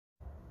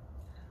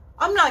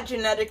I'm not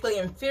genetically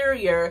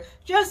inferior,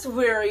 just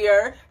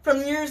wearier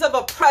from years of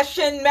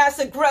oppression, mass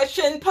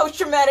aggression,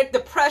 post-traumatic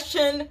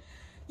depression.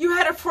 You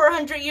had a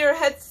 400-year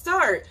head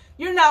start.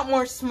 You're not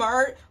more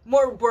smart,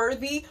 more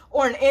worthy,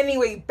 or in any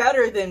way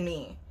better than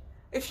me.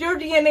 If your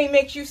DNA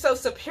makes you so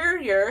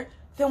superior,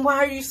 then why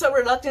are you so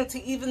reluctant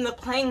to even the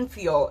playing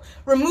field?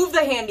 Remove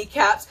the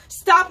handicaps.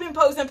 Stop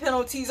imposing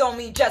penalties on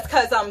me just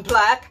because I'm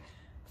black.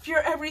 If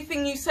you're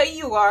everything you say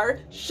you are,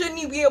 shouldn't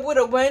you be able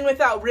to win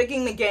without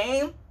rigging the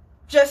game?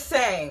 Just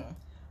saying.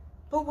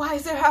 But why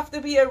does there have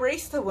to be a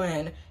race to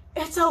win?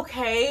 It's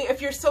okay.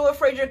 If you're so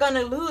afraid you're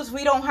gonna lose,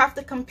 we don't have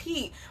to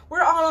compete.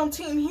 We're all on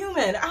Team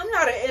Human. I'm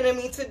not an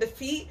enemy to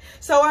defeat.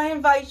 So I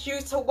invite you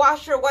to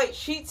wash your white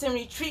sheets and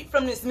retreat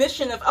from this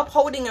mission of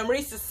upholding a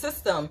racist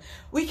system.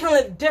 We can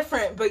live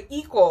different but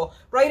equal.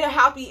 Write a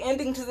happy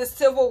ending to the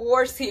Civil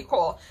War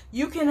sequel.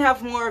 You can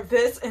have more of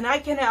this and I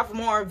can have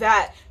more of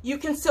that. You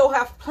can still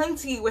have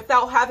plenty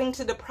without having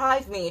to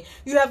deprive me.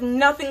 You have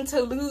nothing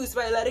to lose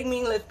by letting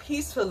me live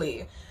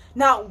peacefully.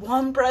 Not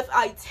one breath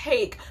I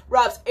take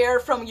robs air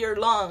from your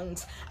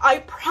lungs. I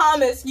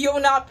promise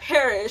you'll not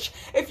perish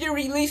if you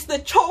release the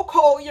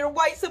chokehold your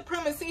white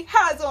supremacy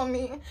has on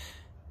me.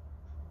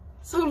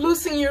 So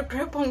loosen your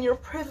grip on your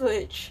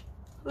privilege.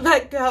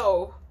 Let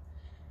go.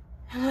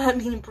 And let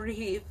me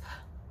breathe.